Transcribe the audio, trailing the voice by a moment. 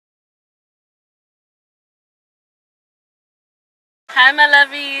Hi my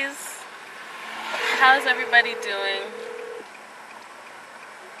lovies. How's everybody doing?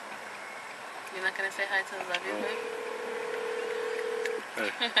 You're not gonna say hi to the lovies, babe?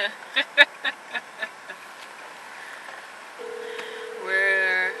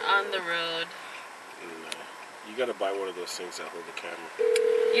 We're on the road. You gotta buy one of those things that hold the camera.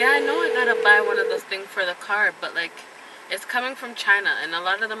 Yeah, I know I gotta buy one of those things for the car, but like it's coming from China and a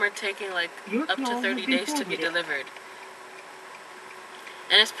lot of them are taking like up to 30 days to be delivered.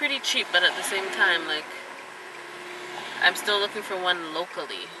 And it's pretty cheap, but at the same time, like, I'm still looking for one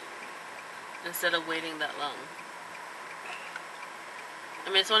locally instead of waiting that long. I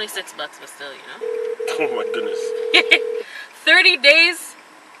mean, it's only $6, but still, you know? Oh my goodness. 30 days?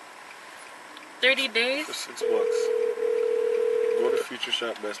 30 days? For $6. Go to Future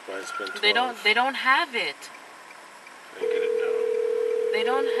Shop, Best Buy, and spend $12. They don't have it. And get it now. They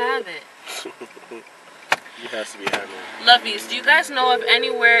don't have it. It has to be handled. Lovies, do you guys know of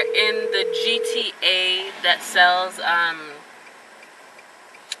anywhere in the GTA that sells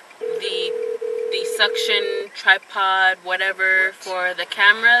the suction tripod, whatever, for the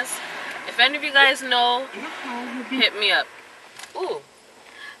cameras? If any of you guys know, hit me up. Ooh,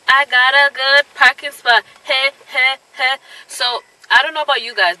 I got a good parking spot. Hey, hey, hey. So I don't know about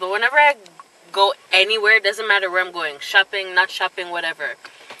you guys, but whenever I go anywhere, it doesn't matter where I'm going, shopping, not shopping, whatever.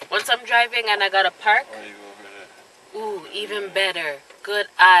 Once I'm driving and I gotta park. Ooh, even better. Good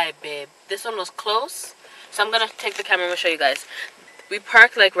eye, babe. This one was close, so I'm gonna take the camera and show you guys. We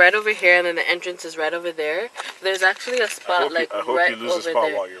parked like right over here, and then the entrance is right over there. There's actually a spot right over there.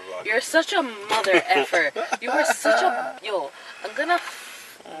 While you're vlogging. You're such a mother effer. You are such a yo. I'm gonna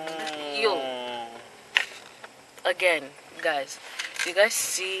yo. Again, guys. Do you guys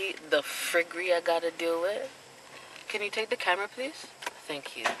see the friggery I gotta deal with? Can you take the camera, please?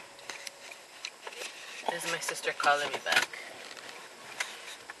 Thank you. This is my sister calling me back.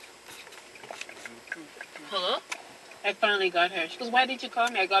 Hello? I finally got her. She goes, why did you call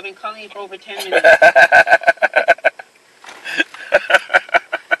me? I go, I've been calling you for over 10 minutes.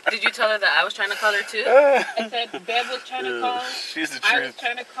 Did you tell her that I was trying to call her too? I said, Bev was trying to call. She's the truth. I was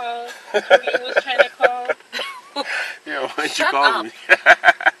trying to call. Maria was trying to call. Yeah, why'd you Shut call up. me?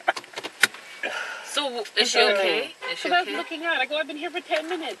 So, is she okay? Is she Because I was okay? looking out. I go, I've been here for 10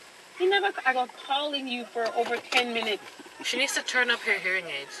 minutes. You never, I go, calling you for over 10 minutes. She needs to turn up her hearing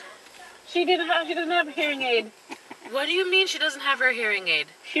aids. She doesn't have a hearing aid. What do you mean she doesn't have her hearing aid?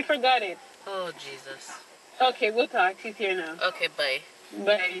 She forgot it. Oh, Jesus. Okay, we'll talk. She's here now. Okay, bye.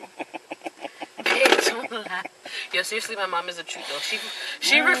 Bye. Hey, don't laugh. Yo, seriously, my mom is a treat, though.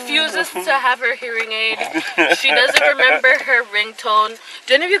 She refuses to have her hearing aid. She doesn't remember her ringtone.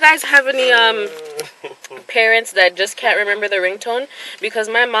 Do any of you guys have any parents that just can't remember the ringtone? Because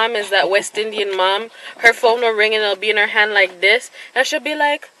my mom is that West Indian mom. Her phone will ring and it'll be in her hand like this, and she'll be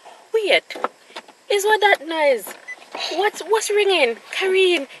like, "Wait, is what that noise? What's ringing?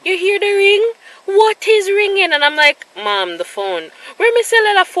 Karine, you hear the ring? What is ringing?" And I'm like, "Mom, the phone. Where my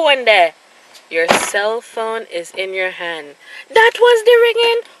cellular phone there?" "Your cell phone is in your hand." "That was the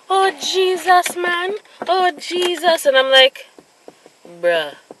ringing? Oh, Jesus, man. Oh, Jesus." And I'm like,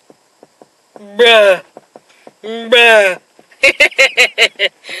 bruh. Bruh. Bruh.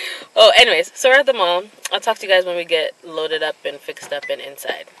 Oh, anyways, so we're at the mall. I'll talk to you guys when we get loaded up and fixed up and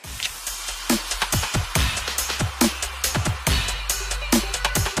inside.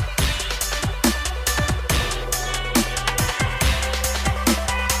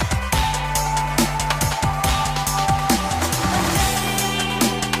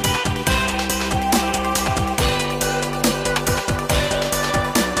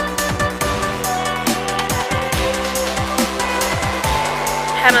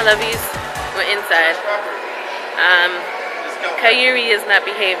 Hi my lovies, we're inside. Kairi is not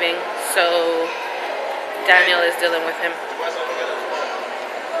behaving, so Daniel is dealing with him.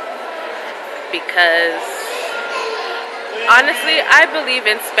 Because honestly, I believe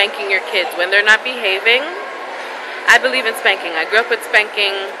in spanking your kids when they're not behaving. I believe in spanking. I grew up with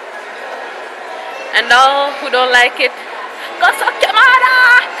spanking. And all who don't like it, go suck your mother!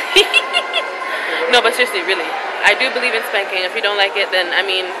 No, but seriously, really, I do believe in spanking. If you don't like it, then, I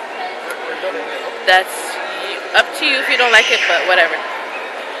mean, that's up to you if you don't like it, but whatever.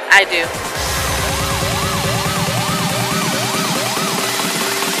 I do.